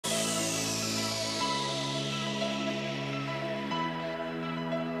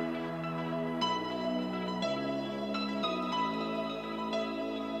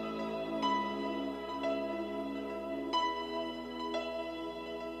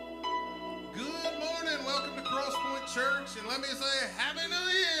Welcome to Crosspoint Church, and let me say Happy New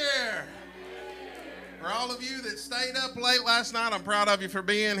Year! For all of you that stayed up late last night, I'm proud of you for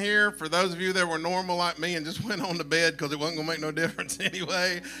being here. For those of you that were normal like me and just went on to bed because it wasn't going to make no difference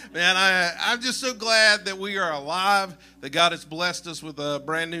anyway, man, I'm just so glad that we are alive, that God has blessed us with a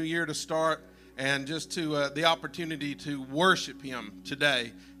brand new year to start, and just to the opportunity to worship Him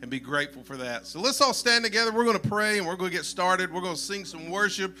today and be grateful for that. So let's all stand together. We're going to pray and we're going to get started. We're going to sing some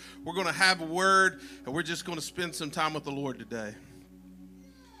worship. We're going to have a word, and we're just going to spend some time with the Lord today.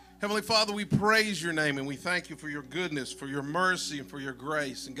 Heavenly Father, we praise your name and we thank you for your goodness, for your mercy, and for your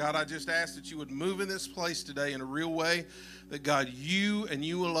grace. And God, I just ask that you would move in this place today in a real way, that God, you and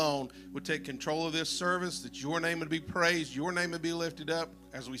you alone would take control of this service, that your name would be praised, your name would be lifted up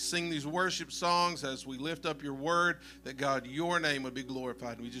as we sing these worship songs, as we lift up your word, that God, your name would be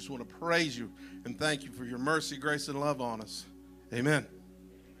glorified. And we just want to praise you and thank you for your mercy, grace, and love on us. Amen.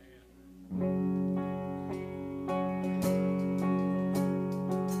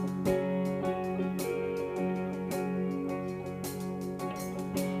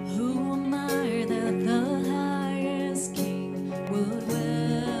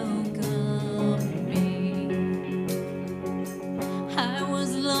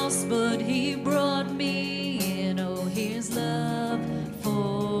 But he brought me in. Oh, his love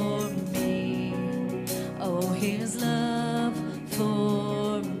for me. Oh, his love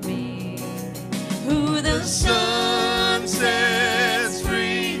for me. Who the sun sets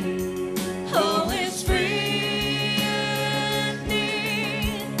free. Oh, it's free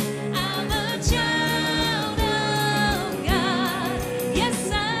indeed. I'm a child of God.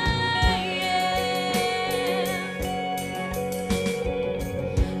 Yes, I am.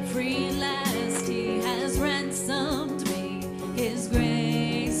 Free at last, he has ransomed me. His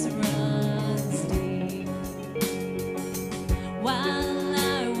grace runs deep. While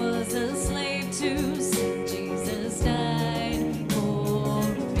I was a slave to sin, Jesus died for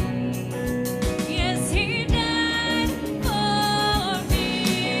me. Yes, he died for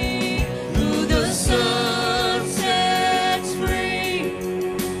me. Who the Son sets free,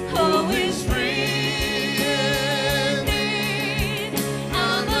 oh, is free indeed.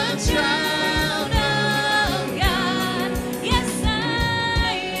 I'm a child of God. Yes, I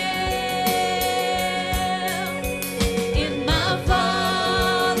am. In my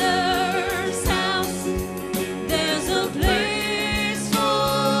Father's house, there's a place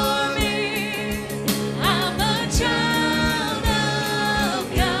for me. I'm a child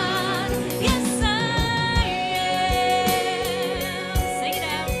of God. Yes, I am. Sing it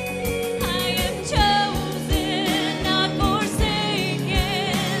out. I am chosen, not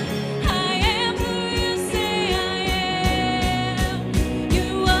forsaken. I am who you say I am.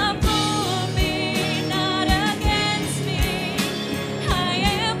 You are for me, not against me. I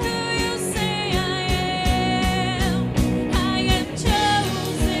am who you say I am. I am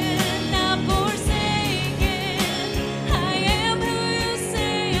chosen, not forsaken. I am who you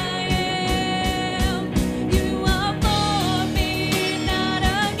say I am. You are for me, not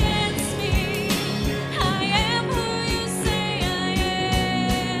against me. I am who you say I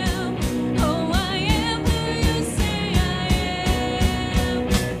am. Oh, I am who you say I am.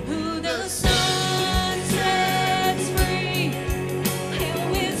 Who the Son sets free,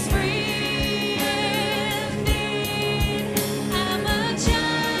 oh, is free indeed. I'm a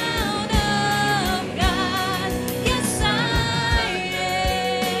child of God. Yes, I am.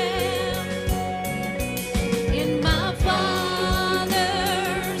 In my Father's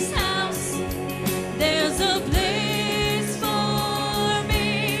house, there's a place for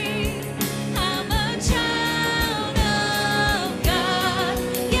me. I'm a child of God.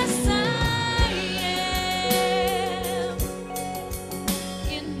 Yes, I am.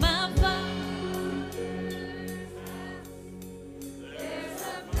 In my Father's house, there's a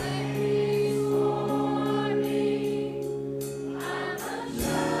place for me. I'm a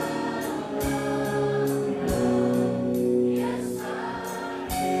child of God. Yes,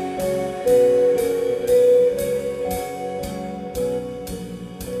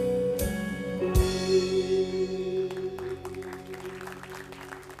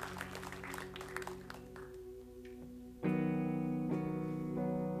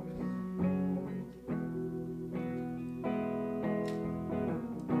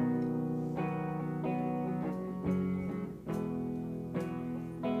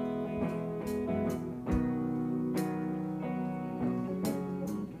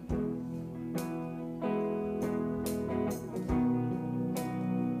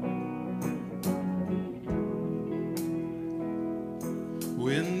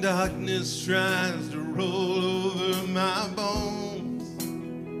 When darkness tries to roll over my bones,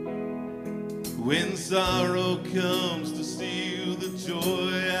 When sorrow comes to steal the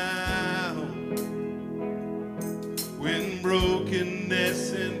joy out, when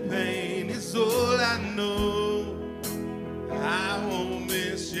brokenness and pain is all I know, I won't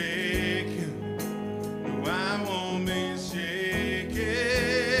be shaken. No, I won't be shaken.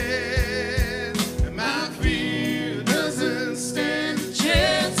 And my fear doesn't stand a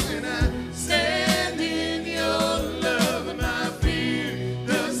chance when I stand in your love. And my fear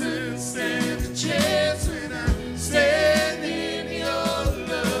doesn't stand a chance when I stand in your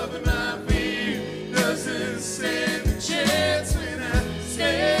love. And my fear doesn't stand a chance when I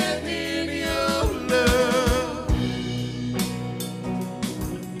stand in your love.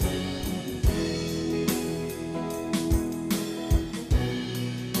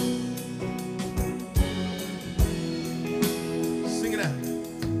 Sing it out.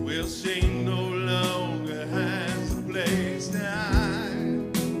 Well, shame no longer has a place to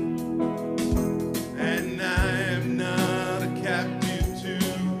hide, and I am not a captive to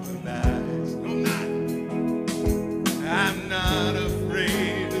the lies. No, I'm not. I'm not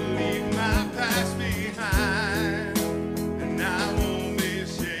afraid to leave my past behind, and I won't be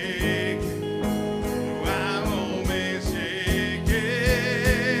shaken. No, I won't be shaken.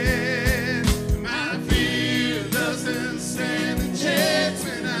 My fear doesn't stand a chance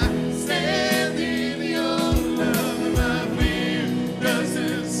when I stand in your love. My fear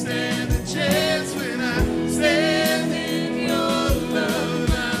doesn't stand a chance when I stand in your love.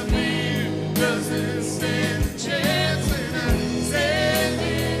 My fear doesn't stand a chance when I stand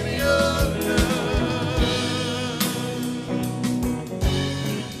in your love.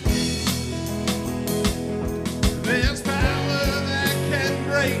 There's power that can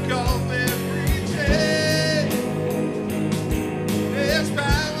break off every chain. There's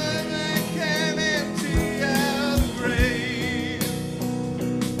power that can empty out the grave.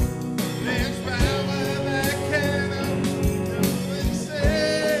 There's power that can undo and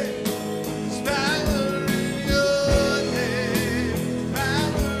save. There's power in your name.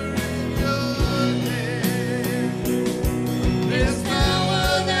 Power in your name. There's power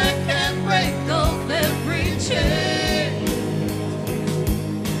that can break off every chain.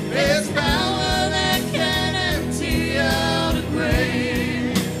 There's power that can empty out a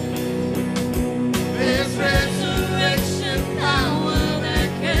grave. There's resurrection power that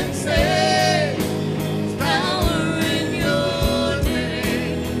can save. There's power in your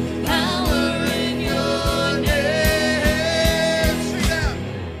name. Power in your name. Sing it out.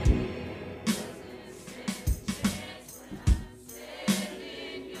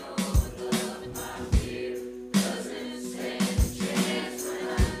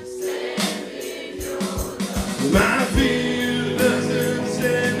 My fear doesn't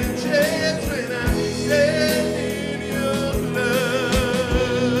stand a chance when I stand in your love.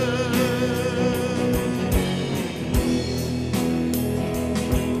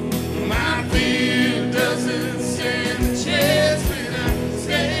 My fear doesn't stand a chance when I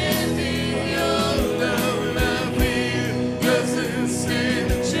stand in your love. My fear doesn't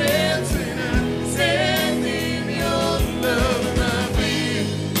stand a chance when I stand in your love. My fear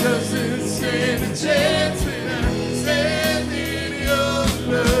doesn't stand a chance when I stand in your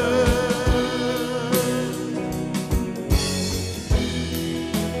love.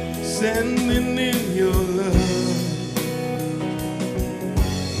 Standing in your love.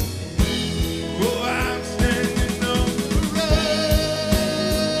 Oh, I'm standing on the road,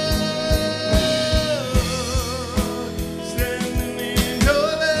 standing in your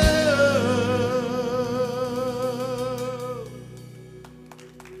love.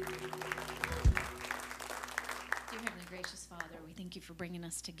 Dear Heavenly Gracious Father, we thank you for bringing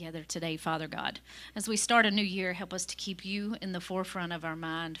us together today, Father God. As we start a new year, help us to keep you in the forefront of our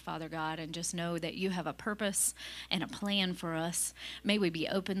mind, Father God, and just know that you have a purpose and a plan for us. May we be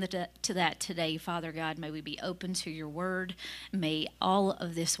open to that today, Father God. May we be open to your word. May all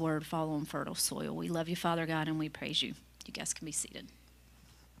of this word fall on fertile soil. We love you, Father God, and we praise you. You guys can be seated.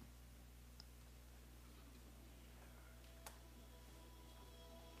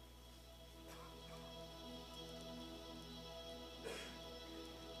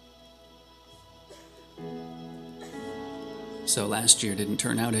 So last year didn't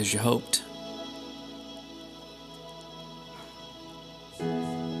turn out as you hoped.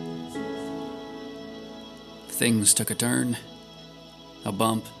 Things took a turn, a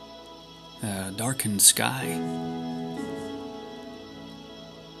bump, a darkened sky.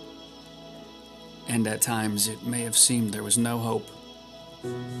 And at times it may have seemed there was no hope.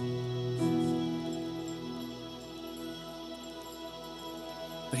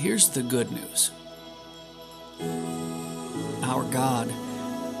 But here's the good news. Our God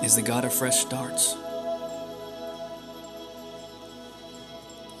is the God of fresh starts.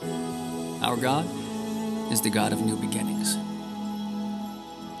 Our God is the God of new beginnings.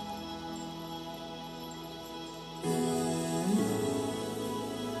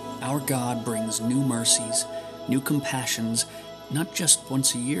 Our God brings new mercies, new compassions, not just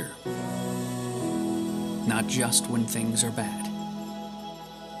once a year, not just when things are bad,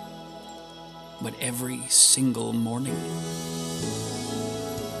 but every single morning.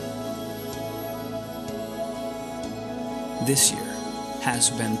 This year has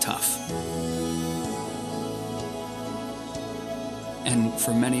been tough. And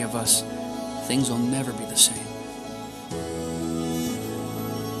for many of us, things will never be the same.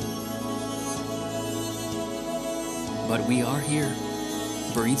 But we are here,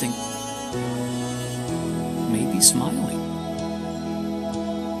 breathing, maybe smiling,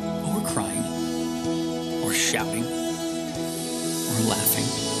 or crying, or shouting, or laughing.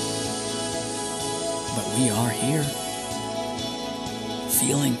 But we are here,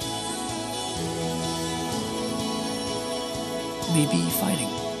 feeling, maybe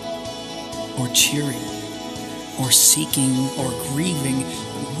fighting, or cheering, or seeking, or grieving.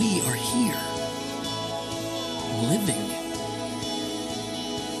 But we are here, living.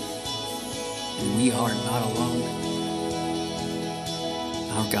 And we are not alone.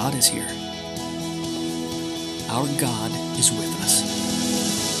 Our God is here. Our God is with us.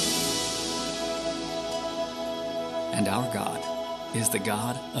 And our God is the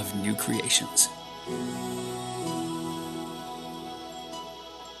God of new creations.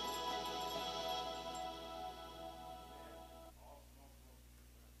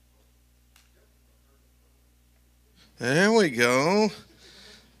 There we go.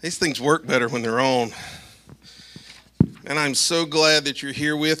 These things work better when they're on. And I'm so glad that you're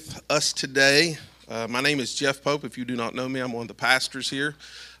here with us today. My name is Jeff Pope. If you do not know me, I'm one of the pastors here.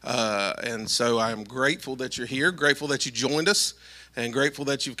 And so I'm grateful that you're here, grateful that you joined us, and grateful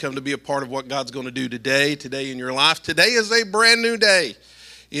that you've come to be a part of what God's going to do today in your life. Today is a brand new day.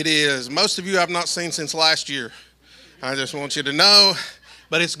 It is. Most of you I've not seen since last year. I just want you to know,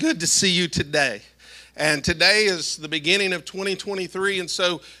 but it's good to see you today. And today is the beginning of 2023, and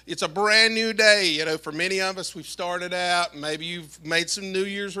so it's a brand new day. You know, for many of us, we've started out, maybe you've made some New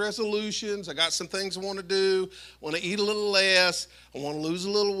Year's resolutions. I got some things I want to do. I want to eat a little less. I want to lose a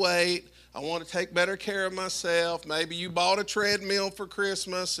little weight. I want to take better care of myself. Maybe you bought a treadmill for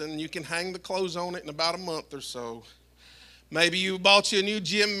Christmas, and you can hang the clothes on it in about a month or so. Maybe you bought you a new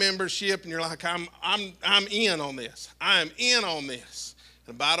gym membership, and you're like, I'm in on this. I am in on this.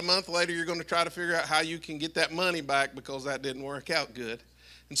 And about a month later, you're going to try to figure out how you can get that money back because that didn't work out good.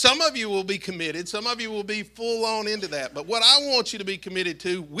 And some of you will be committed. Some of you will be full on into that. But what I want you to be committed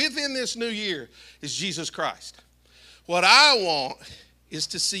to within this new year is Jesus Christ. What I want is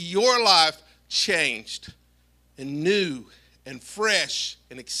to see your life changed and new and fresh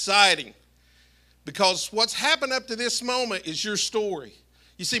and exciting. Because what's happened up to this moment is your story.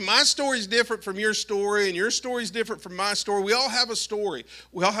 You see, my story is different from your story, and your story is different from my story. We all have a story.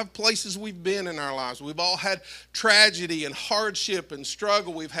 We all have places we've been in our lives. We've all had tragedy and hardship and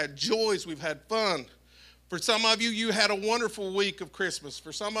struggle. We've had joys. We've had fun. For some of you, you had a wonderful week of Christmas.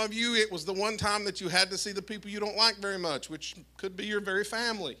 For some of you, it was the one time that you had to see the people you don't like very much, which could be your very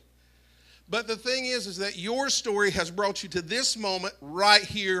family. But the thing is that your story has brought you to this moment right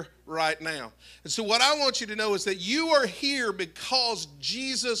here, right now. And so what I want you to know is that you are here because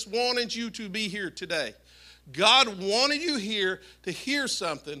Jesus wanted you to be here today. God wanted you here to hear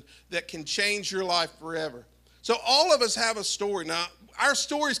something that can change your life forever. So all of us have a story. Now, our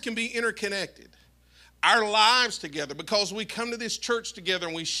stories can be interconnected. Our lives together, because we come to this church together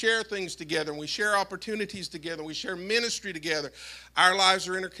and we share things together and we share opportunities together and we share ministry together, our lives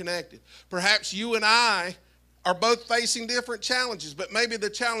are interconnected. Perhaps you and I are both facing different challenges, but maybe the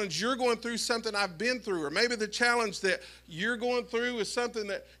challenge you're going through is something I've been through, or maybe the challenge that you're going through is something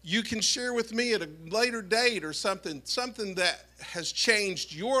that you can share with me at a later date, or something that has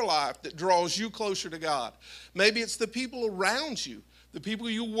changed your life that draws you closer to God. Maybe it's the people around you, the people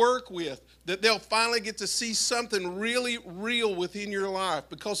you work with, that they'll finally get to see something really real within your life.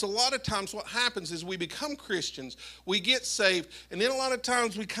 Because a lot of times what happens is we become Christians, we get saved, and then a lot of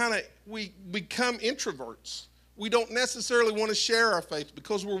times we become introverts. We don't necessarily want to share our faith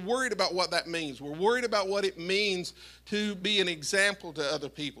because we're worried about what that means. We're worried about what it means to be an example to other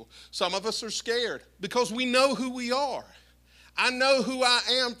people. Some of us are scared because we know who we are. I know who I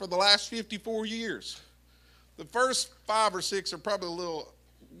am for the last 54 years. The first 5 or 6 are probably a little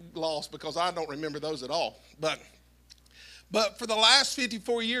lost because I don't remember those at all. But for the last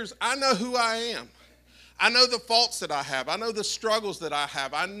 54 years, I know who I am. I know the faults that I have. I know the struggles that I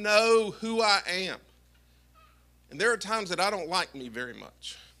have. I know who I am. And there are times that I don't like me very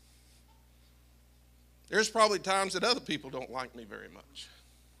much. There's probably times that other people don't like me very much.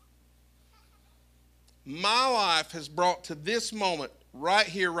 My life has brought to this moment right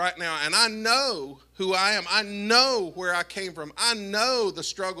here, right now, and I know who I am. I know where I came from. I know the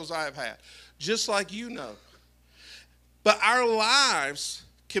struggles I have had, just like you know. But our lives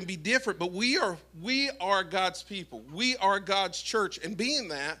can be different, but we are God's people. We are God's church, and being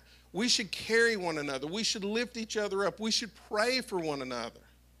that, we should carry one another. We should lift each other up. We should pray for one another.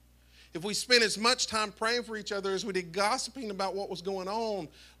 If we spent as much time praying for each other as we did gossiping about what was going on,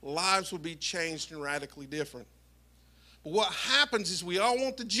 lives would be changed and radically different. But what happens is we all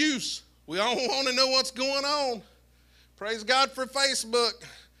want the juice. We all want to know what's going on. Praise God for Facebook.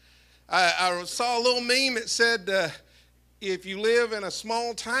 I saw a little meme that said, if you live in a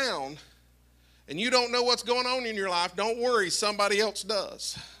small town and you don't know what's going on in your life, don't worry, somebody else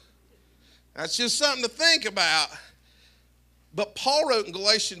does. That's just something to think about. But Paul wrote in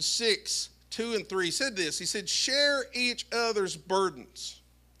Galatians 6:2-3, he said this. He said, share each other's burdens.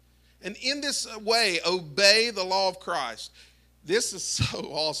 And in this way, obey the law of Christ. This is so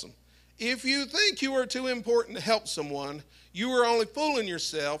awesome. If you think you are too important to help someone, you are only fooling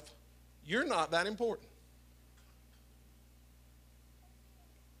yourself. You're not that important.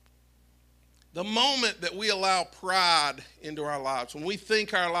 The moment that we allow pride into our lives, when we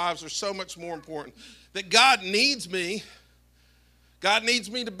think our lives are so much more important, that God needs me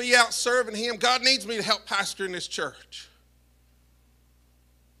to be out serving Him, God needs me to help pastor in this church.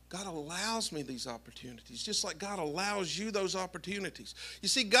 God allows me these opportunities, just like God allows you those opportunities. You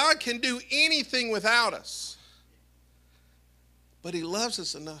see, God can do anything without us, but He loves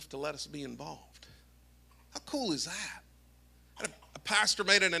us enough to let us be involved. How cool is that? A pastor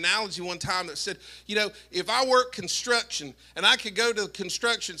made an analogy one time that said, you know, if I work construction and I could go to the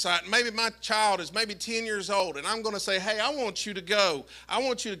construction site, and maybe my child is maybe 10 years old, and I'm going to say, hey, I want you to go. I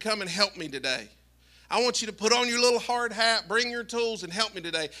want you to come and help me today. I want you to put on your little hard hat, bring your tools, and help me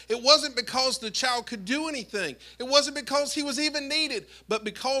today. It wasn't because the child could do anything. It wasn't because he was even needed, but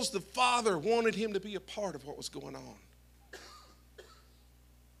because the father wanted him to be a part of what was going on.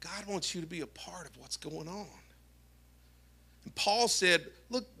 God wants you to be a part of what's going on. And Paul said,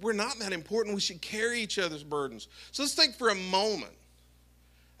 look, we're not that important. We should carry each other's burdens. So let's think for a moment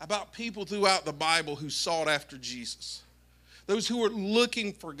about people throughout the Bible who sought after Jesus. Those who were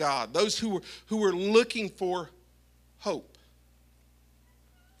looking for God. Those who were looking for hope.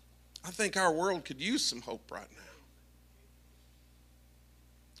 I think our world could use some hope right now.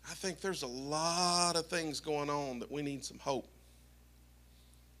 I think there's a lot of things going on that we need some hope.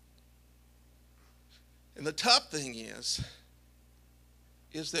 And the tough thing is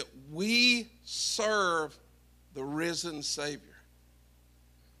that we serve the risen Savior.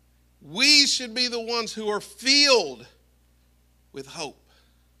 We should be the ones who are filled with hope.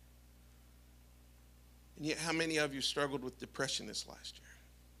 And yet, how many of you struggled with depression this last year?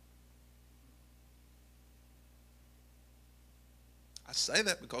 I say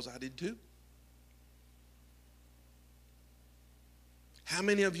that because I did too. How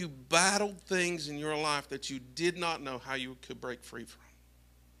many of you battled things in your life that you did not know how you could break free from?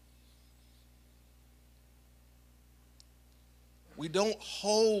 We don't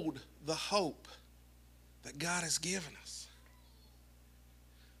hold the hope that God has given us.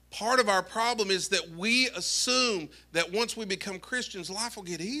 Part of our problem is that we assume that once we become Christians, life will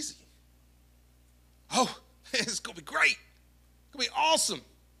get easy. Oh, it's going to be great. It's going to be awesome.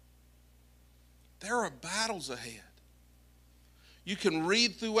 There are battles ahead. You can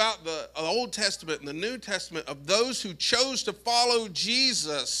read throughout the Old Testament and the New Testament of those who chose to follow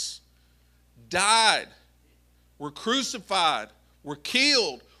Jesus, died, were crucified, were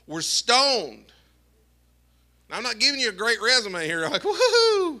killed, were stoned. Now, I'm not giving you a great resume here, like,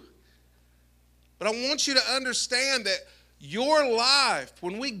 woohoo! But I want you to understand that your life,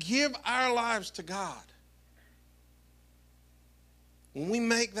 when we give our lives to God, when we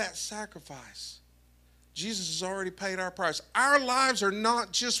make that sacrifice, Jesus has already paid our price. Our lives are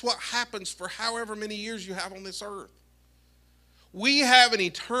not just what happens for however many years you have on this earth. We have an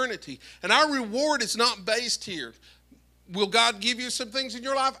eternity, and our reward is not based here. Will God give you some things in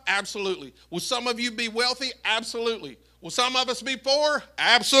your life? Absolutely. Will some of you be wealthy? Absolutely. Will some of us be poor?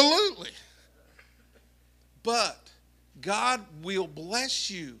 Absolutely. But God will bless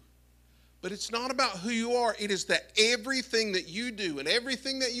you. But it's not about who you are. It is that everything that you do and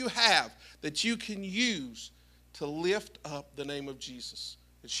everything that you have that you can use to lift up the name of Jesus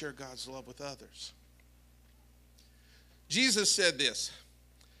and share God's love with others. Jesus said this.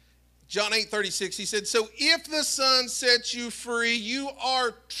 John 8:36, he said, so if the Son sets you free, you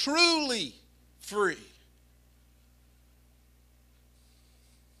are truly free.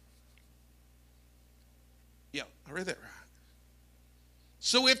 Yeah, I read that right.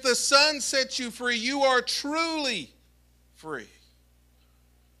 So if the Son sets you free, you are truly free.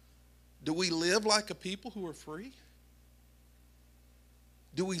 Do we live like a people who are free?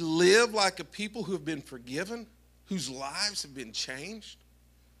 Do we live like a people who have been forgiven, whose lives have been changed?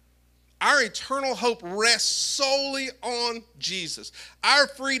 Our eternal hope rests solely on Jesus. Our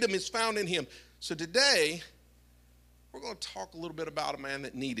freedom is found in him. So today, we're going to talk a little bit about a man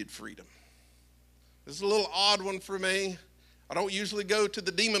that needed freedom. This is a little odd one for me. I don't usually go to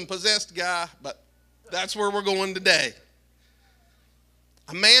the demon-possessed guy, but that's where we're going today.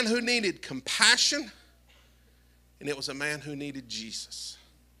 A man who needed compassion, and it was a man who needed Jesus.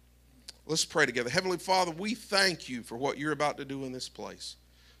 Let's pray together. Heavenly Father, we thank you for what you're about to do in this place.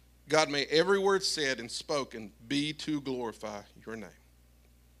 God, may every word said and spoken be to glorify your name.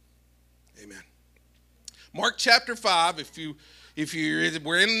 Amen. Mark chapter 5,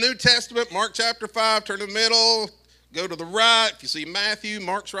 we're in the New Testament, Mark chapter 5, turn to the middle, go to the right. If you see Matthew,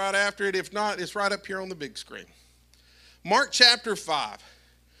 Mark's right after it. If not, it's right up here on the big screen. Mark chapter 5.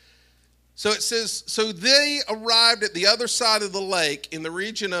 So it says, so they arrived at the other side of the lake in the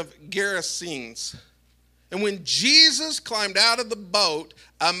region of Gerasenes. And when Jesus climbed out of the boat,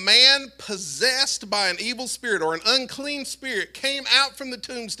 a man possessed by an evil spirit or an unclean spirit came out from the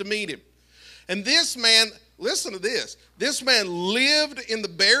tombs to meet him. And this man, listen to this, this man lived in the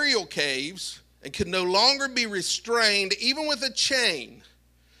burial caves and could no longer be restrained even with a chain.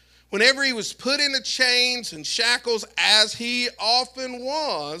 Whenever he was put into chains and shackles, as he often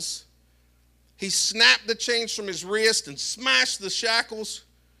was, he snapped the chains from his wrist and smashed the shackles.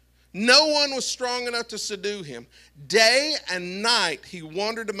 No one was strong enough to subdue him. Day and night he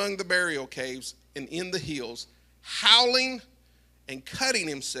wandered among the burial caves and in the hills, howling and cutting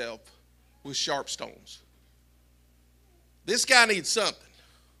himself with sharp stones. This guy needs something.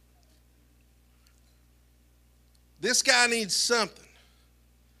 This guy needs something.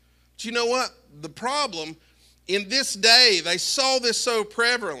 But you know what? The problem, in this day, they saw this so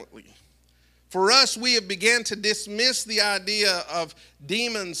prevalently. For us, we have begun to dismiss the idea of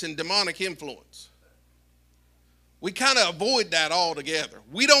demons and demonic influence. We kind of avoid that altogether.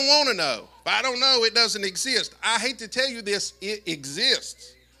 We don't want to know. If I don't know, it doesn't exist. I hate to tell you this, it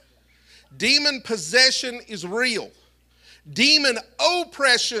exists. Demon possession is real. Demon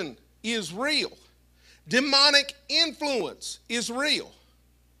oppression is real. Demonic influence is real.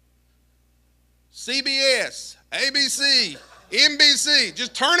 CBS, ABC, NBC,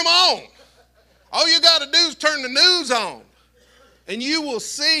 just turn them on. All you got to do is turn the news on, and you will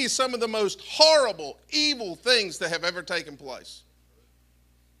see some of the most horrible, evil things that have ever taken place.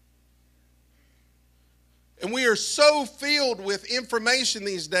 And we are so filled with information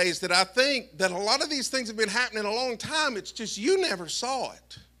these days that I think that a lot of these things have been happening a long time. It's just you never saw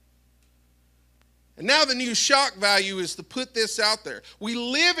it. And now the new shock value is to put this out there. We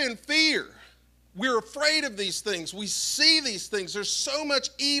live in fear. We're afraid of these things. We see these things. There's so much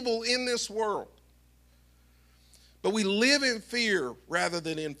evil in this world. But we live in fear rather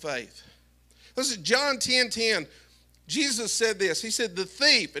than in faith. Listen, John 10:10, Jesus said this. He said, the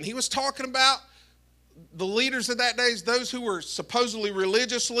thief, and he was talking about the leaders of that day, those who were supposedly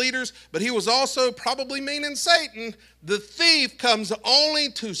religious leaders, but he was also probably meaning Satan. The thief comes only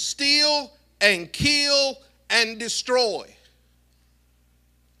to steal and kill and destroy.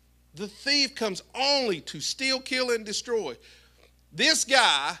 The thief comes only to steal, kill, and destroy. This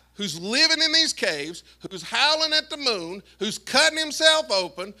guy who's living in these caves, who's howling at the moon, who's cutting himself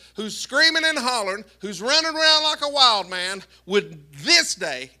open, who's screaming and hollering, who's running around like a wild man, would this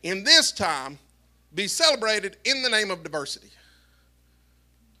day, in this time, be celebrated in the name of diversity.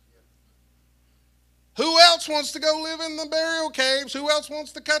 Who else wants to go live in the burial caves? Who else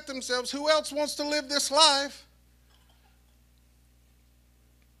wants to cut themselves? Who else wants to live this life?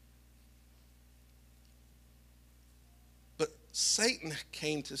 Satan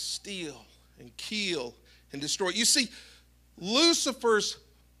came to steal and kill and destroy. You see, Lucifer's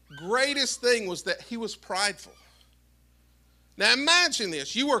greatest thing was that he was prideful. Now imagine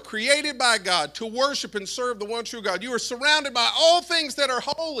this. You were created by God to worship and serve the one true God. You are surrounded by all things that are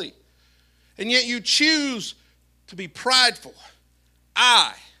holy. And yet you choose to be prideful.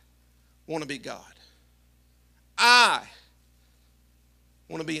 I want to be God. I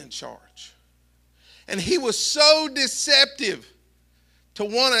want to be in charge. And he was so deceptive to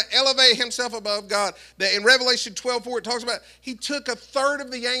want to elevate himself above God that in Revelation 12:4 it talks about he took a third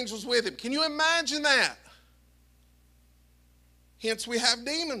of the angels with him. Can you imagine that? Hence we have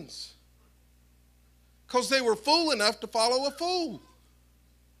demons. because they were fool enough to follow a fool.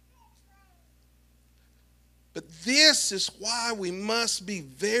 But this is why we must be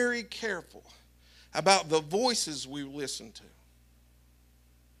very careful about the voices we listen to.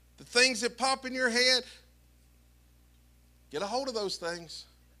 The things that pop in your head, get a hold of those things.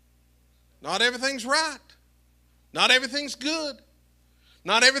 Not everything's right. Not everything's good.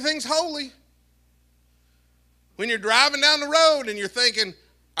 Not everything's holy. When you're driving down the road and you're thinking,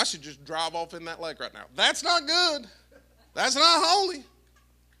 I should just drive off in that lake right now. That's not good. That's not holy.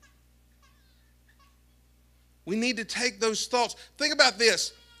 We need to take those thoughts. Think about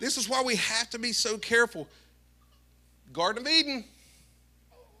this. This is why we have to be so careful. Garden of Eden.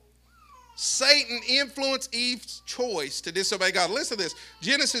 Satan influenced Eve's choice to disobey God. Listen to this.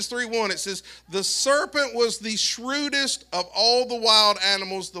 Genesis 3:1, it says, the serpent was the shrewdest of all the wild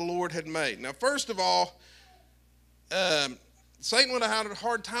animals the Lord had made. Now, first of all, Satan would have had a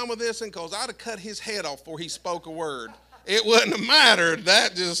hard time with this, because I'd have cut his head off before he spoke a word. It wouldn't have mattered.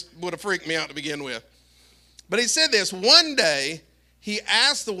 That just would have freaked me out to begin with. But he said this, one day he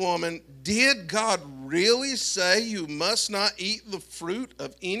asked the woman, did God really say you must not eat the fruit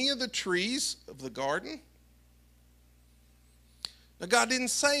of any of the trees of the garden? Now, God didn't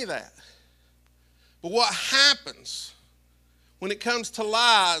say that. But what happens when it comes to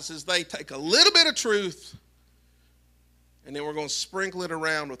lies is they take a little bit of truth and then we're going to sprinkle it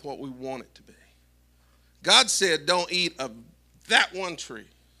around with what we want it to be. God said, don't eat of that one tree.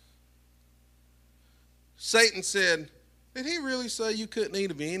 Satan said, did he really say you couldn't eat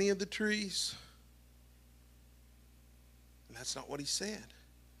of any of the trees? And that's not what he said.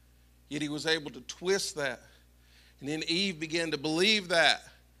 Yet he was able to twist that. And then Eve began to believe that,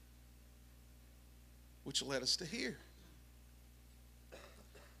 which led us to here.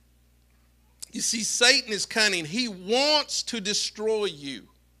 You see, Satan is cunning. He wants to destroy you.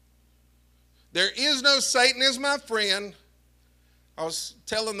 There is no Satan is my friend. I was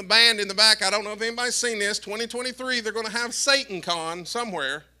telling the band in the back, I don't know if anybody's seen this, 2023, they're going to have Satan Con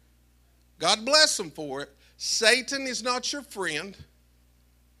somewhere. God bless them for it. Satan is not your friend.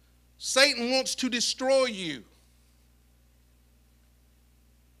 Satan wants to destroy you.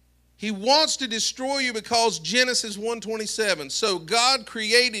 He wants to destroy you because Genesis 1:27. So God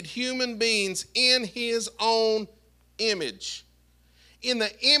created human beings in his own image. In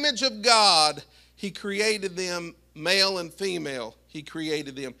the image of God, he created them, male and female. He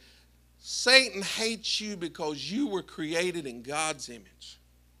created them. Satan hates you because you were created in God's image.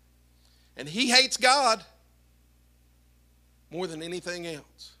 And he hates God more than anything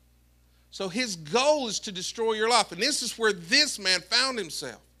else. So his goal is to destroy your life. And this is where this man found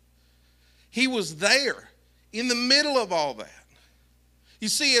himself. He was there in the middle of all that. You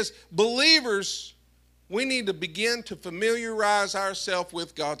see, as believers, we need to begin to familiarize ourselves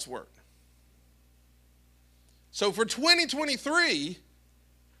with God's Word. So for 2023,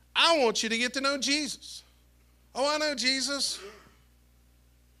 I want you to get to know Jesus. Oh, I know Jesus.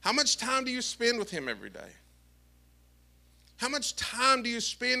 How much time do you spend with him every day? How much time do you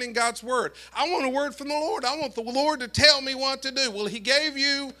spend in God's Word? I want a word from the Lord. I want the Lord to tell me what to do. Well, he gave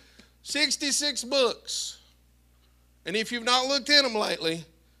you 66 books. And if you've not looked in them lately,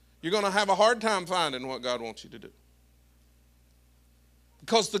 you're going to have a hard time finding what God wants you to do.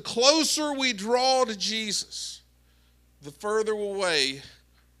 Because the closer we draw to Jesus, the further away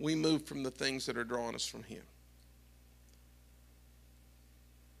we move from the things that are drawing us from him.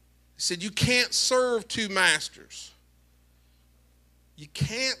 He said, you can't serve two masters. You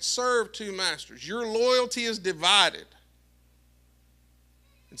can't serve two masters. Your loyalty is divided.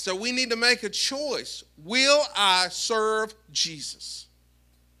 And so we need to make a choice. Will I serve Jesus?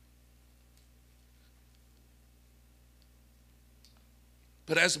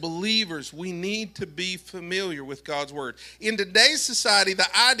 But as believers, we need to be familiar with God's Word. In today's society, the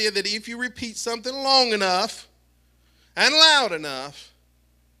idea that if you repeat something long enough and loud enough,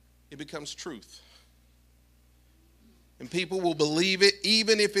 it becomes truth. And people will believe it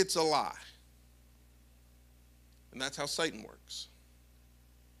even if it's a lie. And that's how Satan works.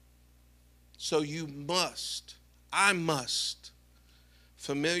 So I must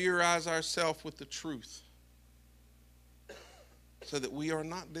familiarize ourselves with the truth so that we are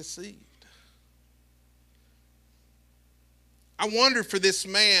not deceived. I wonder for this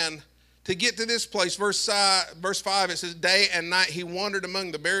man to get to this place. Verse 5, it says, day and night he wandered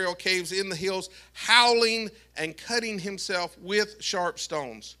among the burial caves in the hills, howling and cutting himself with sharp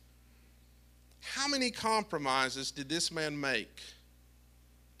stones. How many compromises did this man make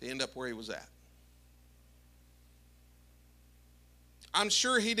to end up where he was at? I'm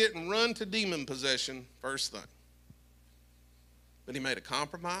sure he didn't run to demon possession first thing. But he made a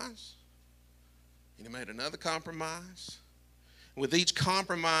compromise. And he made another compromise. And with each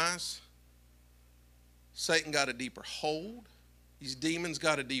compromise, Satan got a deeper hold. These demons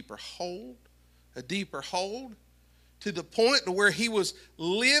got a deeper hold, to the point to where he was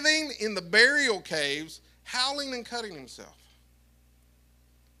living in the burial caves, howling and cutting himself.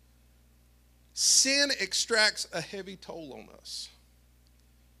 Sin extracts a heavy toll on us.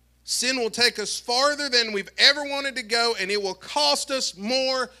 Sin will take us farther than we've ever wanted to go, and it will cost us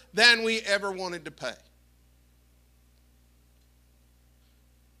more than we ever wanted to pay.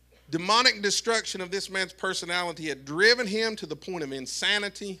 Demonic destruction of this man's personality had driven him to the point of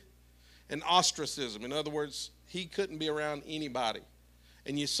insanity and ostracism. In other words, he couldn't be around anybody.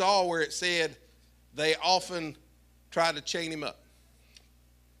 And you saw where it said they often tried to chain him up.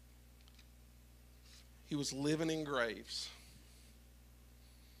 He was living in graves.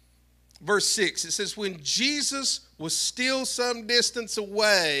 Verse 6, it says, when Jesus was still some distance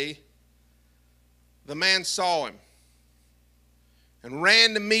away, the man saw him and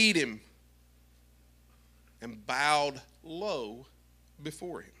ran to meet him and bowed low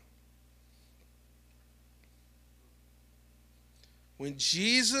before him. When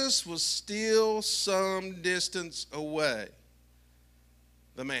Jesus was still some distance away,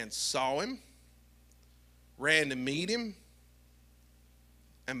 the man saw him, ran to meet him,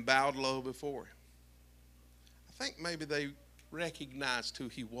 and bowed low before him. I think maybe they recognized who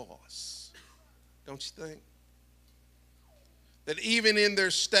he was. Don't you think? That even in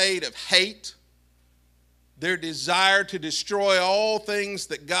their state of hate, their desire to destroy all things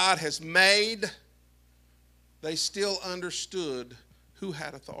that God has made, they still understood who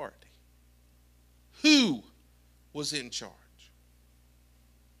had authority, who was in charge.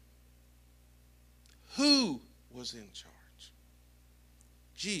 Who was in charge?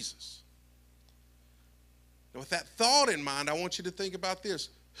 Jesus. Now, with that thought in mind, I want you to think about this.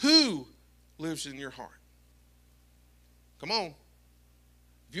 Who lives in your heart? Come on.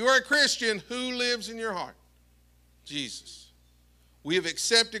 If you are a Christian, who lives in your heart? Jesus. We have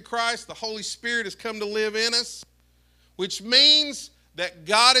accepted Christ. The Holy Spirit has come to live in us, which means that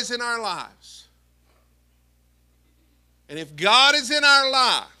God is in our lives. And if God is in our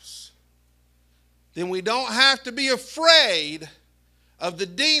lives, then we don't have to be afraid of the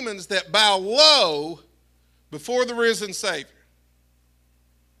demons that bow low before the risen Savior.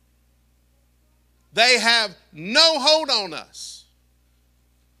 They have no hold on us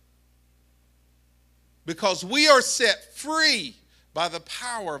because we are set free by the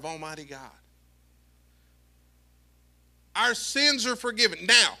power of Almighty God. Our sins are forgiven.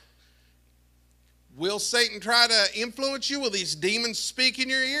 Now, will Satan try to influence you? Will these demons speak in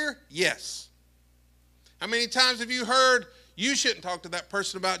your ear? Yes. How many times have you heard, you shouldn't talk to that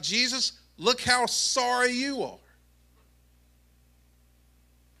person about Jesus? Look how sorry you are.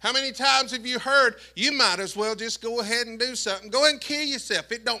 How many times have you heard, you might as well just go ahead and do something. Go ahead and kill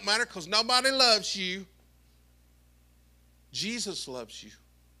yourself. It don't matter because nobody loves you. Jesus loves you.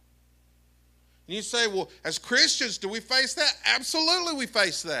 And you say, well, as Christians, do we face that? Absolutely we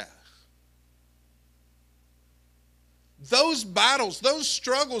face that. Those battles, those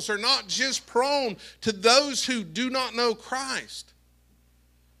struggles are not just prone to those who do not know Christ.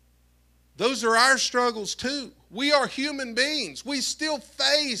 Those are our struggles too. We are human beings. We still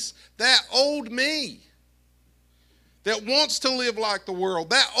face that old me that wants to live like the world.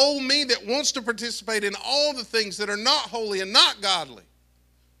 That old me that wants to participate in all the things that are not holy and not godly.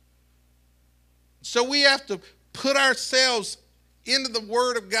 So we have to put ourselves into the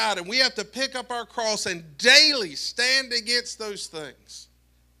Word of God, and we have to pick up our cross and daily stand against those things.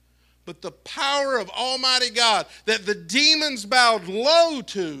 But the power of Almighty God that the demons bowed low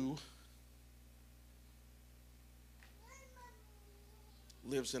to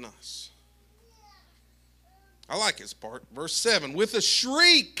lives in us. I like his part. Verse 7, with a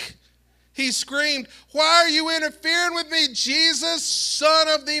shriek, he screamed, "Why are you interfering with me, Jesus, Son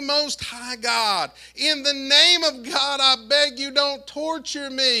of the Most High God? In the name of God, I beg you, don't torture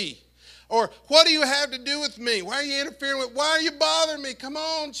me. Or what do you have to do with me? Why are you interfering with? Why are you bothering me? Come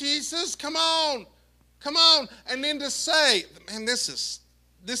on, Jesus, come on, come on." And then to say, man, this is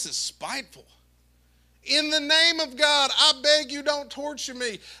spiteful. In the name of God, I beg you, don't torture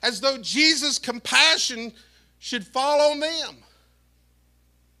me. As though Jesus' compassion should fall on them.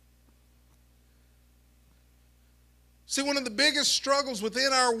 See, one of the biggest struggles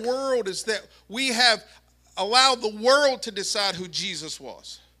within our world is that we have allowed the world to decide who Jesus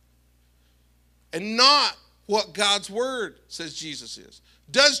was and not what God's word says Jesus is.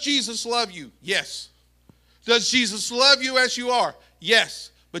 Does Jesus love you? Yes. Does Jesus love you as you are?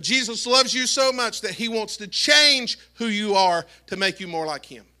 Yes. But Jesus loves you so much that he wants to change who you are to make you more like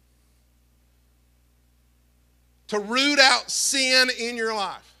him. to root out sin in your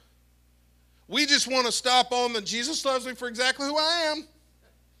life. We just want to stop on the Jesus loves me for exactly who I am.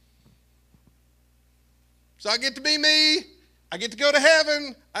 So I get to be me. I get to go to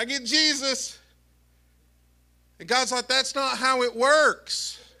heaven. I get Jesus. And God's like, that's not how it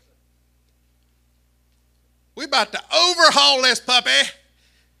works. We're about to overhaul this puppy.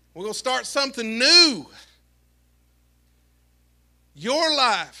 We're going to start something new. Your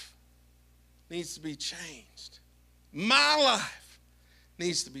life needs to be changed. My life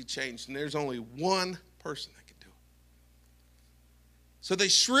needs to be changed. And there's only one person that can do it. So they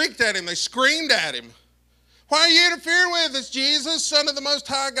shrieked at him. They screamed at him. Why are you interfering with us, Jesus, Son of the Most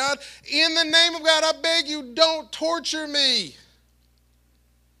High God? In the name of God, I beg you, don't torture me.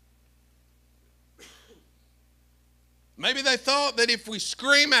 Maybe they thought that if we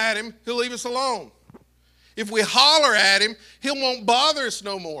scream at him, he'll leave us alone. If we holler at him, he won't bother us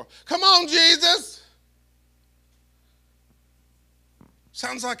no more. Come on, Jesus.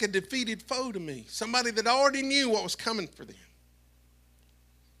 Sounds like a defeated foe to me. Somebody that already knew what was coming for them.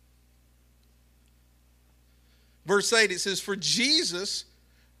 Verse 8, it says, for Jesus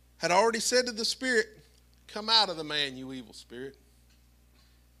had already said to the spirit, come out of the man, you evil spirit.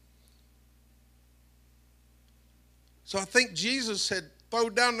 So I think Jesus had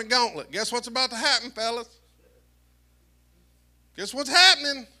thrown down the gauntlet. Guess what's about to happen, fellas? Guess what's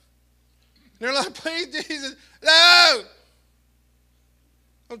happening? And they're like, please, Jesus, no!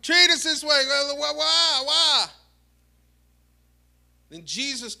 Don't treat us this way. Why? Then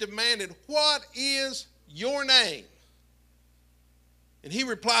Jesus demanded, what is your name? And he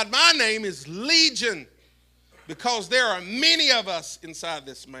replied, my name is Legion, because there are many of us inside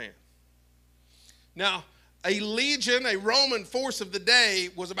this man. Now, a legion, a Roman force of the day,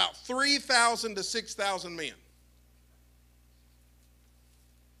 was about 3,000 to 6,000 men.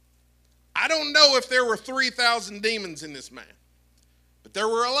 I don't know if there were 3,000 demons in this man, but there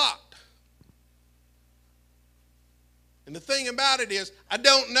were a lot. And the thing about it is, I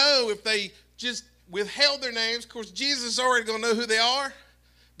don't know if they just withheld their names. Of course, Jesus is already going to know who they are,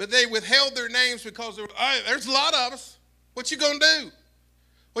 but they withheld their names because there's a lot of us. What you going to do?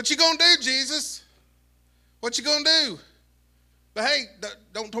 What you going to do, Jesus? What you going to do? But hey,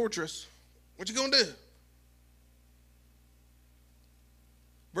 don't torture us. What you going to do?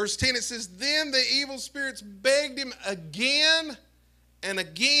 Verse 10, it says, then the evil spirits begged him again and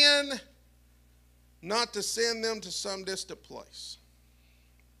again not to send them to some distant place.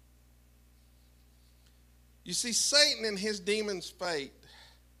 You see, Satan and his demons' fate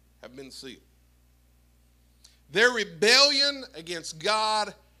have been sealed. Their rebellion against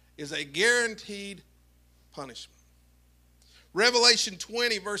God is a guaranteed punishment. Revelation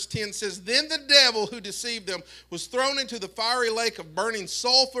 20 verse 10 says, then the devil who deceived them was thrown into the fiery lake of burning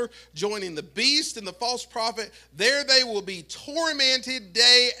sulfur, joining the beast and the false prophet. There they will be tormented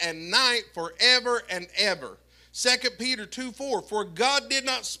day and night forever and ever. 2 Peter 2:4, for God did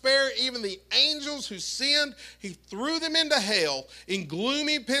not spare even the angels who sinned. He threw them into hell in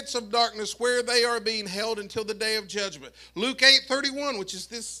gloomy pits of darkness where they are being held until the day of judgment. Luke 8:31, which is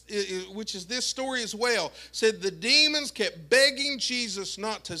this story as well, said the demons kept begging Jesus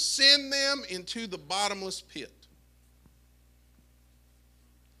not to send them into the bottomless pit.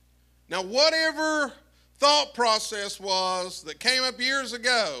 Now, whatever thought process was that came up years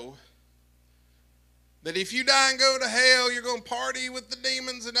ago, that if you die and go to hell, you're going to party with the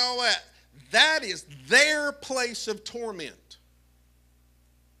demons and all that. That is their place of torment.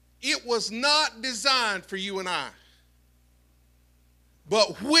 It was not designed for you and I.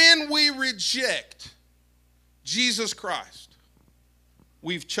 But when we reject Jesus Christ,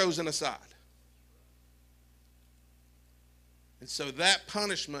 we've chosen a side. And so that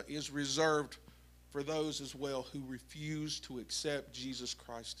punishment is reserved for those as well who refuse to accept Jesus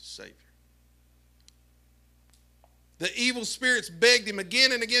Christ as Savior. The evil spirits begged him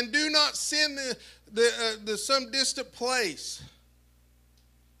again and again, do not send the some distant place.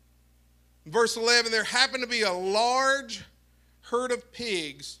 Verse 11, there happened to be a large herd of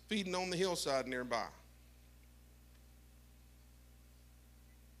pigs feeding on the hillside nearby.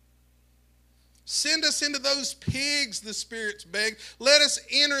 Send us into those pigs, the spirits begged. Let us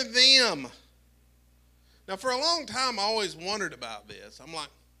enter them. Now, for a long time, I always wondered about this. I'm like,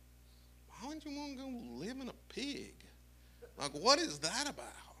 why would you want to go live in a pig? Like, what is that about?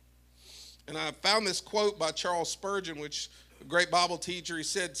 And I found this quote by Charles Spurgeon, which a great Bible teacher. He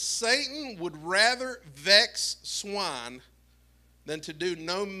said, Satan would rather vex swine than to do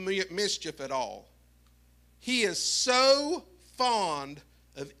no mischief at all. He is so fond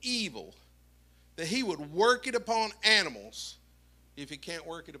of evil that he would work it upon animals if he can't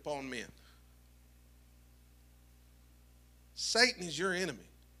work it upon men. Satan is your enemy.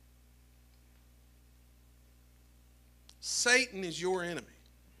 Satan is your enemy.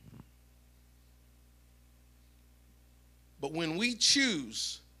 But when we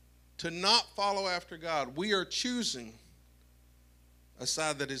choose to not follow after God, we are choosing a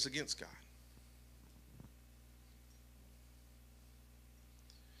side that is against God.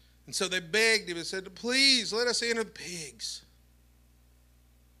 And so they begged him and said, please let us enter the pigs.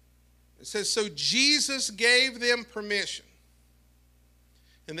 It says, so Jesus gave them permission.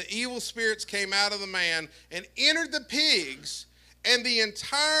 And the evil spirits came out of the man and entered the pigs, and the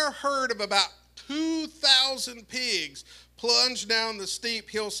entire herd of about 2,000 pigs plunged down the steep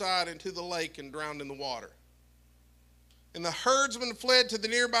hillside into the lake and drowned in the water. And the herdsmen fled to the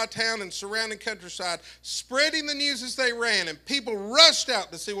nearby town and surrounding countryside, spreading the news as they ran, and people rushed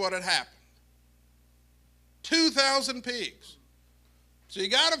out to see what had happened. 2,000 pigs. So you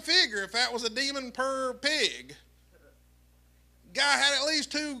got to figure if that was a demon per pig, guy had at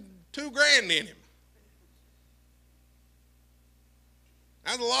least two grand in him.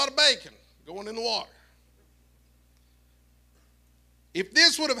 That's a lot of bacon going in the water. If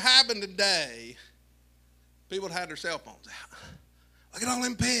this would have happened today, people would have had their cell phones out. Look at all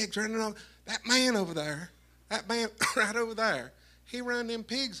them pigs running on. That man over there, that man right over there, he ran them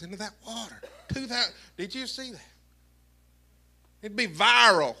pigs into that water. 2,000. Did you see that? It'd be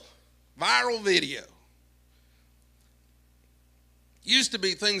viral video. Used to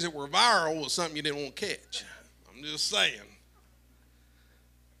be things that were viral was something you didn't want to catch. I'm just saying.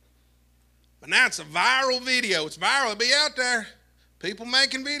 But now it's a viral video. It's viral. It'll be out there. People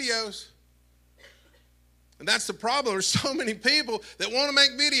making videos. And that's the problem. There's so many people that want to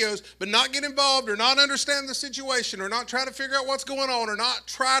make videos but not get involved or not understand the situation or not try to figure out what's going on or not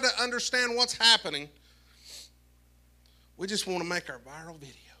try to understand what's happening. We just want to make our viral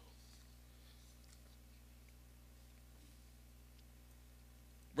video.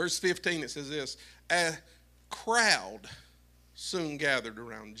 Verse 15, it says this, a crowd soon gathered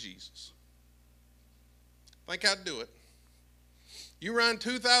around Jesus. Think I'd do it. You run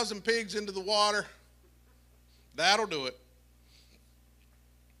 2,000 pigs into the water, that'll do it.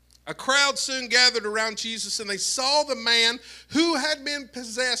 A crowd soon gathered around Jesus, and they saw the man who had been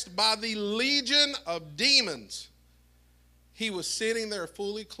possessed by the legion of demons. He was sitting there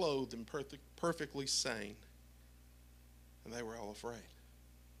fully clothed and perfectly sane. And they were all afraid.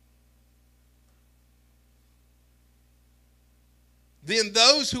 Then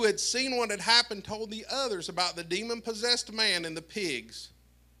those who had seen what had happened told the others about the demon-possessed man and the pigs.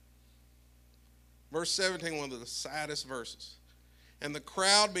 Verse 17, one of the saddest verses. And the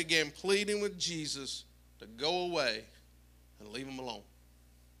crowd began pleading with Jesus to go away and leave him alone.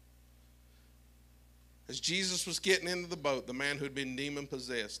 As Jesus was getting into the boat, the man who had been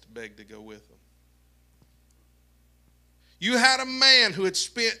demon-possessed begged to go with him. You had a man who had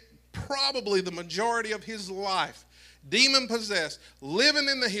spent probably the majority of his life demon-possessed, living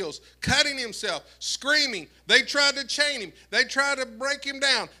in the hills, cutting himself, screaming. They tried to chain him. They tried to break him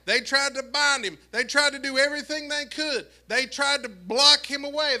down. They tried to bind him. They tried to do everything they could. They tried to block him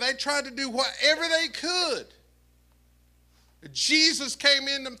away. They tried to do whatever they could. Jesus came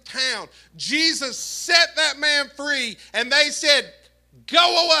into town. Jesus set that man free, and they said,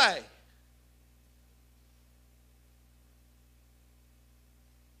 go away.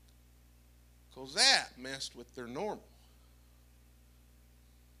 Because that messed with their normal.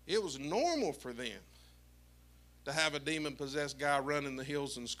 It was normal for them to have a demon-possessed guy running the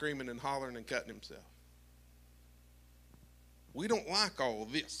hills and screaming and hollering and cutting himself. We don't like all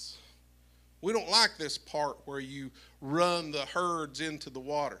of this. We don't like this part where you run the herds into the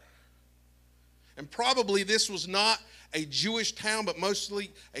water. And probably this was not a Jewish town, but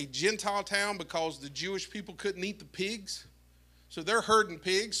mostly a Gentile town because the Jewish people couldn't eat the pigs. So they're herding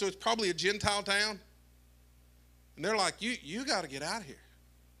pigs, so it's probably a Gentile town. And they're like, you got to get out of here.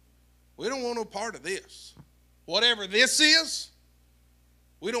 We don't want no part of this. Whatever this is,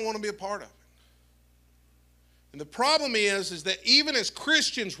 we don't want to be a part of it. And the problem is that even as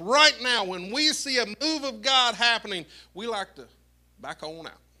Christians right now, when we see a move of God happening, we like to back on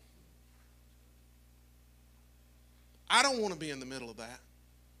out. I don't want to be in the middle of that.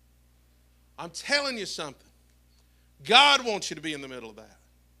 I'm telling you something. God wants you to be in the middle of that.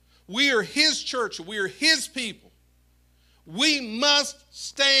 We are His church. We are His people. We must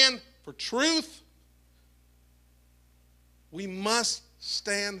stand for truth. We must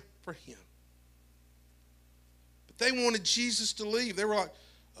stand for Him. But they wanted Jesus to leave. They were like,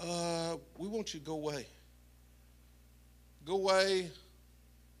 we want you to go away. Go away.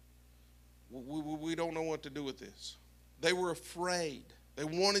 We don't know what to do with this. They were afraid. They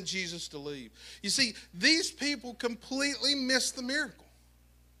wanted Jesus to leave. You see, these people completely missed the miracle.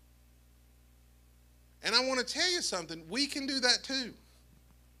 And I want to tell you something. We can do that too.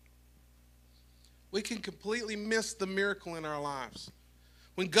 We can completely miss the miracle in our lives.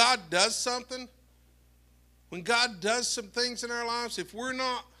 When God does something, when God does some things in our lives, if we're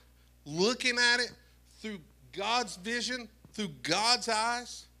not looking at it through God's vision, through God's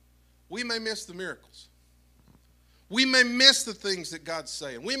eyes, we may miss the miracles. We may miss the things that God's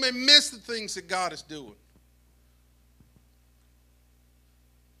saying. We may miss the things that God is doing.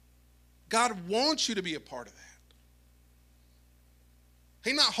 God wants you to be a part of that.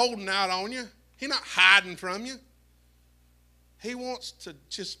 He's not holding out on you. He's not hiding from you. He wants to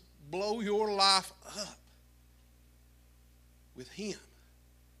just blow your life up with Him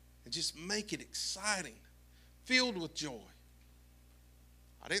and just make it exciting, filled with joy.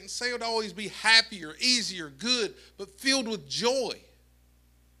 I didn't say it would always be happy or easy or good, but filled with joy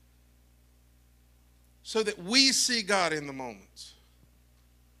so that we see God in the moments.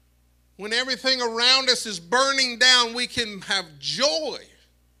 When everything around us is burning down, we can have joy.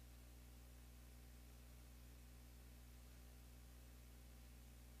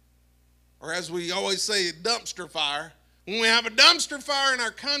 Or as we always say, a dumpster fire. When we have a dumpster fire in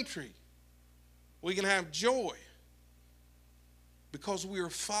our country, we can have joy because we are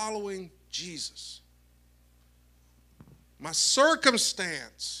following Jesus. My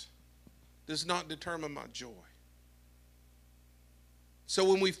circumstance does not determine my joy. So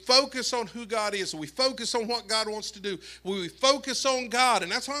when we focus on who God is, we focus on what God wants to do, when we focus on God,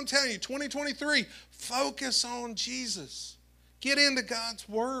 and that's what I'm telling you, 2023, focus on Jesus. Get into God's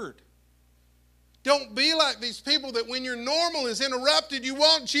Word. Don't be like these people that when your normal is interrupted, you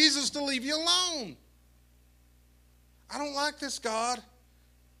want Jesus to leave you alone. I don't like this, God.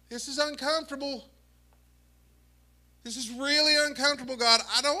 This is uncomfortable. This is really uncomfortable, God.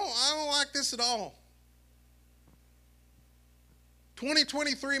 I don't like this at all.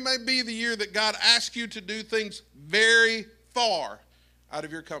 2023 may be the year that God asks you to do things very far out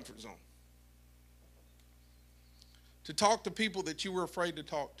of your comfort zone. To talk to people that you were afraid to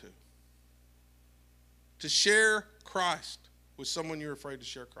talk to. To share Christ with someone you're afraid to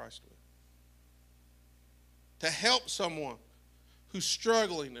share Christ with. To help someone who's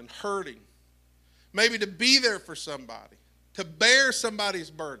struggling and hurting. Maybe to be there for somebody. To bear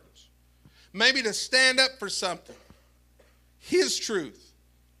somebody's burdens. Maybe to stand up for something. His truth.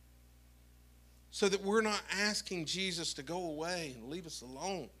 So that we're not asking Jesus to go away and leave us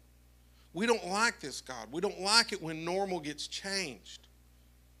alone. We don't like this, God. We don't like it when normal gets changed.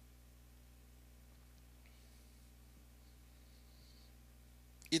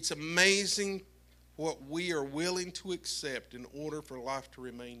 It's amazing what we are willing to accept in order for life to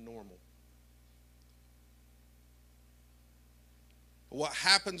remain normal. What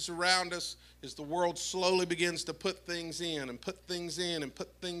happens around us is the world slowly begins to put things in and put things in and put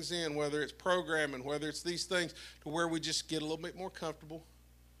things in, whether it's programming, whether it's these things, to where we just get a little bit more comfortable,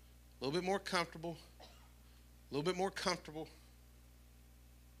 a little bit more comfortable, a little bit more comfortable.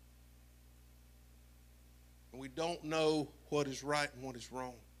 And we don't know what is right and what is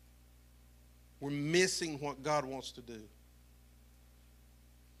wrong. We're missing what God wants to do.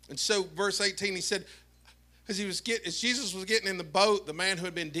 And so, verse 18, he said, as Jesus was getting in the boat, the man who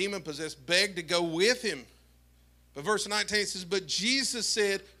had been demon-possessed begged to go with him. But verse 19, it says, but Jesus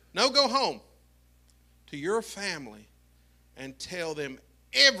said, no, go home to your family and tell them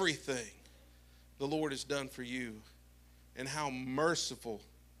everything the Lord has done for you and how merciful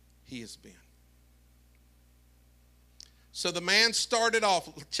He has been. So the man started off,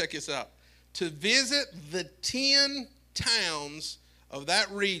 check this out, to visit the 10 towns of that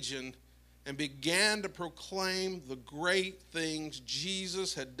region and began to proclaim the great things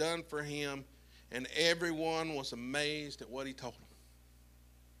Jesus had done for him, and everyone was amazed at what he told them.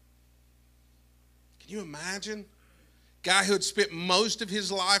 Can you imagine? Guy who had spent most of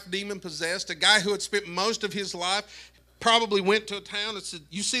his life demon-possessed, a guy who had spent most of his life, probably went to a town and said,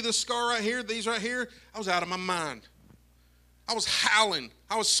 you see this scar right here, these right here? I was out of my mind. I was howling.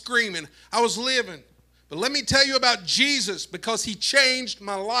 I was screaming. I was living. But let me tell you about Jesus, because He changed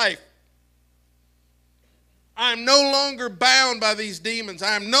my life. I am no longer bound by these demons.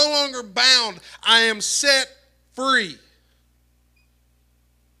 I am no longer bound. I am set free.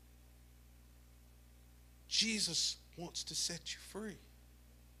 Jesus wants to set you free.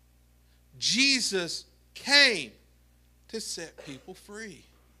 Jesus came to set people free.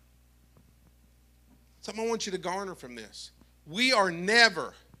 Something I want you to garner from this. We are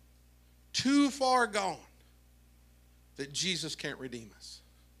never too far gone that Jesus can't redeem us.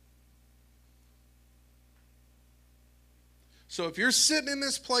 So if you're sitting in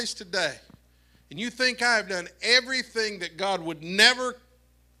this place today and you think I have done everything that God would never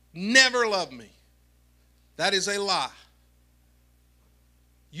love me, that is a lie.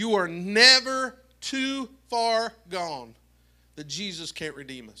 You are never too far gone that Jesus can't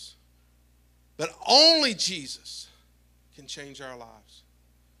redeem us. But only Jesus can change our lives.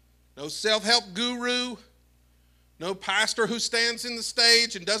 No self-help guru, no pastor who stands in the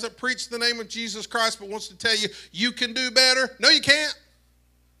stage and doesn't preach the name of Jesus Christ but wants to tell you, you can do better. No, you can't.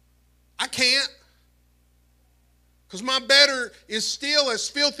 I can't. Because my better is still as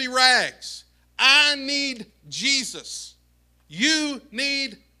filthy rags. I need Jesus. You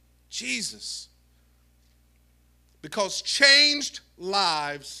need Jesus. Because changed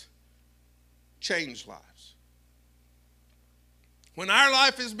lives change lives. When our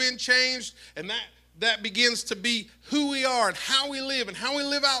life has been changed and that begins to be who we are and how we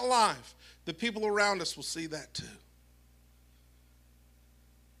live out life, the people around us will see that too.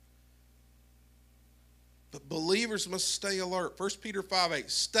 But believers must stay alert. 1 Peter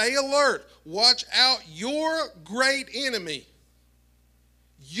 5:8. Stay alert. Watch out your great enemy.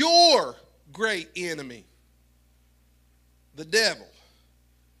 Your great enemy. The devil.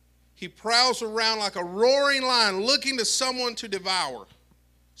 He prowls around like a roaring lion looking to someone to devour.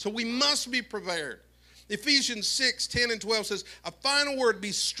 So we must be prepared. Ephesians 6:10 and 12 says, a final word,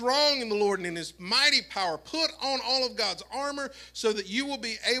 be strong in the Lord and in his mighty power. Put on all of God's armor so that you will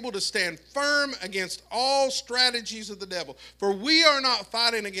be able to stand firm against all strategies of the devil. For we are not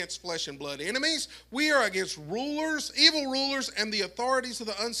fighting against flesh and blood enemies. We are against rulers, evil rulers, and the authorities of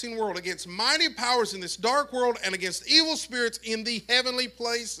the unseen world, against mighty powers in this dark world, and against evil spirits in the heavenly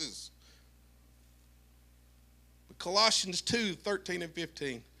places. Colossians 2:13 and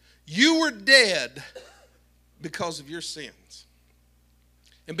 15. You were dead because of your sins,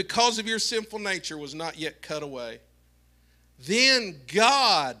 and because of your sinful nature was not yet cut away. Then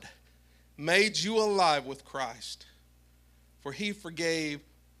God made you alive with Christ, for he forgave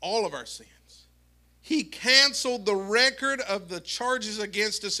all of our sins. He canceled the record of the charges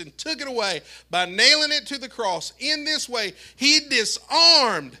against us and took it away by nailing it to the cross. In this way, he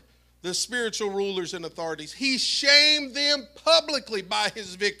disarmed the spiritual rulers and authorities. He shamed them publicly by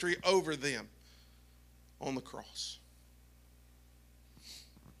his victory over them on the cross.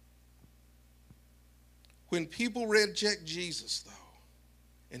 When people reject Jesus, though,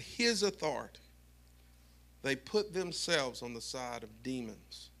 and his authority, they put themselves on the side of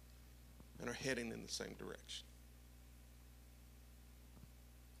demons and are heading in the same direction.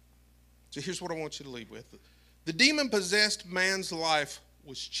 So here's what I want you to leave with. The demon-possessed man's life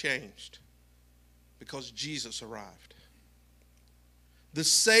was changed because Jesus arrived. The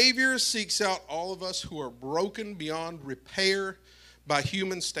Savior seeks out all of us who are broken beyond repair by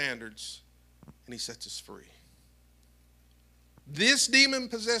human standards, and he sets us free. This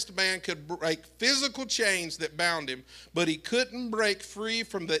demon-possessed man could break physical chains that bound him, but he couldn't break free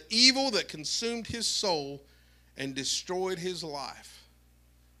from the evil that consumed his soul and destroyed his life.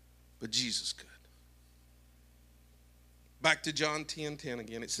 But Jesus could. Back to John 10:10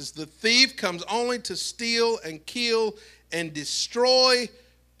 again. It says, the thief comes only to steal and kill and destroy,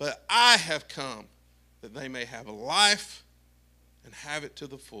 but I have come that they may have a life and have it to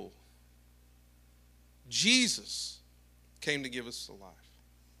the full. Jesus came to give us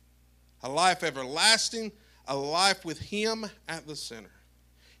a life everlasting, a life with him at the center.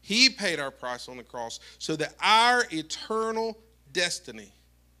 He paid our price on the cross so that our eternal destiny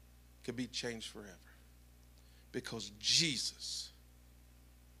could be changed forever. Because Jesus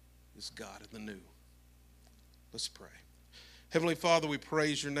is God of the new. Let's pray. Heavenly Father, we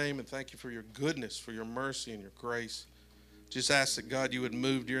praise your name and thank you for your goodness, for your mercy and your grace. Just ask that, God, you would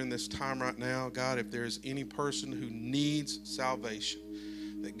move during this time right now. God, if there is any person who needs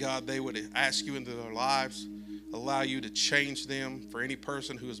salvation, that, God, they would ask you into their lives, allow you to change them. For any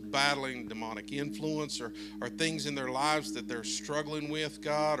person who is battling demonic influence or things in their lives that they're struggling with,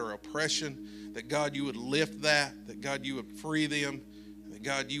 God, or oppression, that, God, you would lift that God, you would free them, that,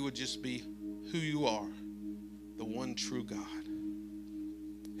 God, you would just be who you are, the one true God.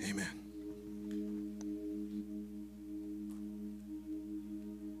 Amen.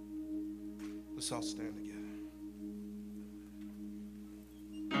 Let's all stand together.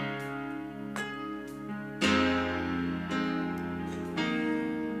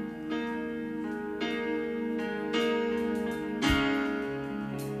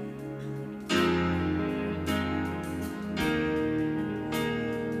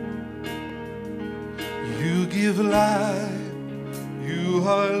 You give life, you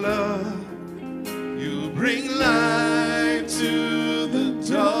are love, you bring light to the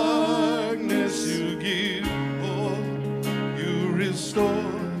darkness, you give hope, you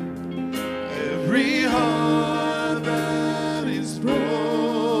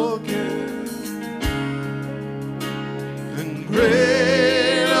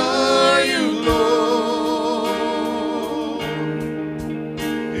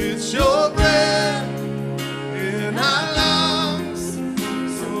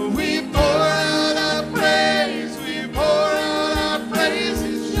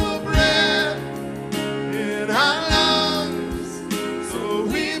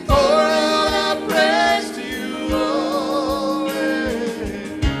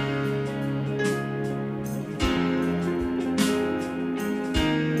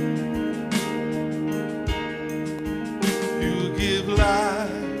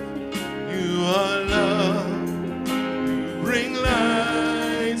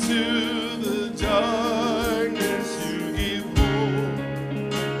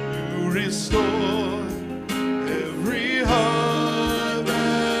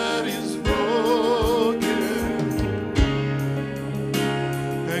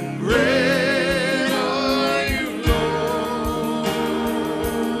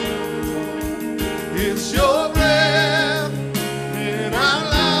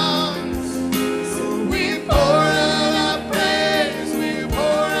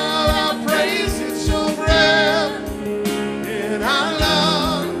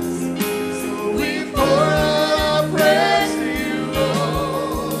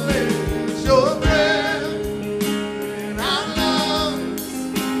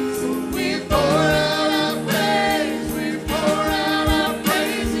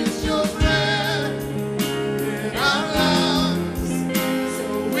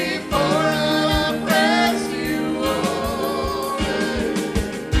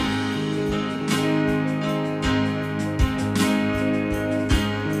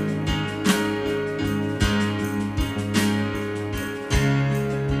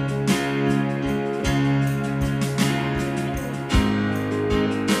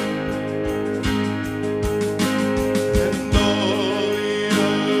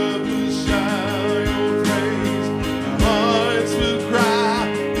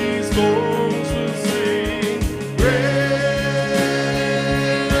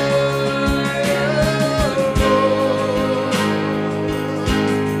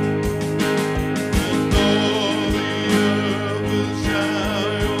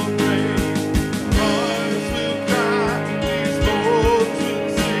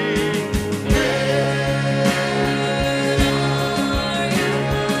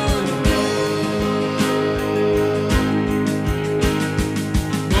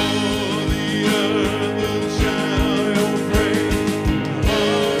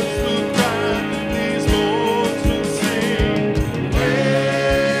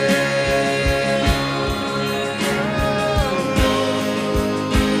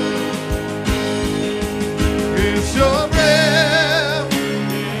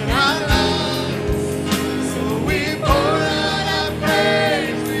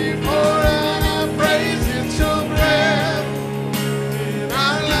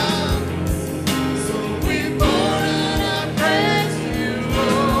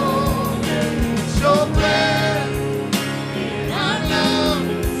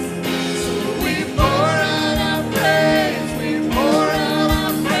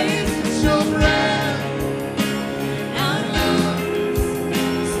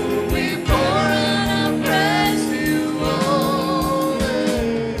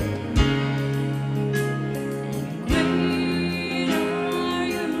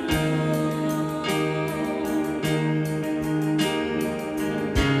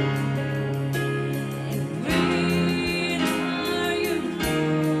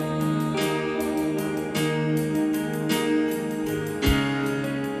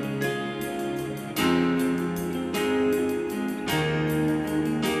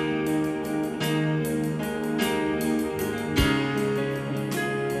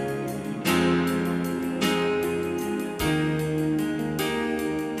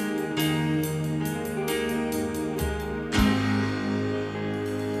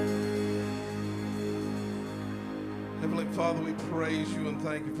Heavenly Father, we praise you and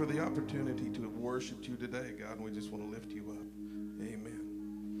thank you for the opportunity to have worshiped you today, God, and we just want to lift you up.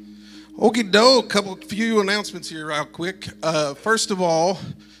 Amen. Okie doke, few announcements here real quick. First of all,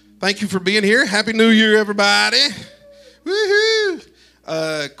 thank you for being here. Happy New Year, everybody. Woohoo!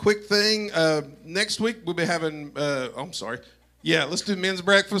 Quick thing, next week we'll be having, let's do men's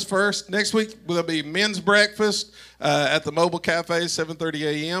breakfast first. Next week there'll be men's breakfast at the Mobile Cafe, 7:30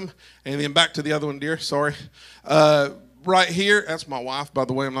 a.m. And then back to the other one, dear, sorry. Right here, that's my wife, by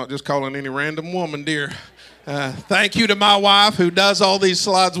the way. I'm not just calling any random woman, dear. Thank you to my wife who does all these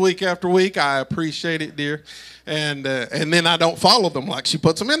slides week after week. I appreciate it, dear. And then I don't follow them like she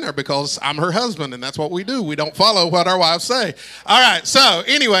puts them in there because I'm her husband, and that's what we do. We don't follow what our wives say. All right, so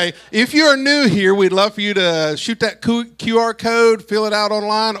anyway, if you're new here, we'd love for you to shoot that QR code, fill it out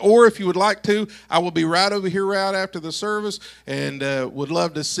online, or if you would like to, I will be right over here right after the service, and would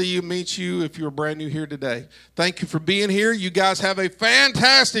love to see you, meet you if you're brand new here today. Thank you for being here. You guys have a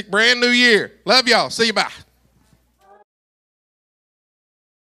fantastic brand new year. Love y'all. See you. Bye.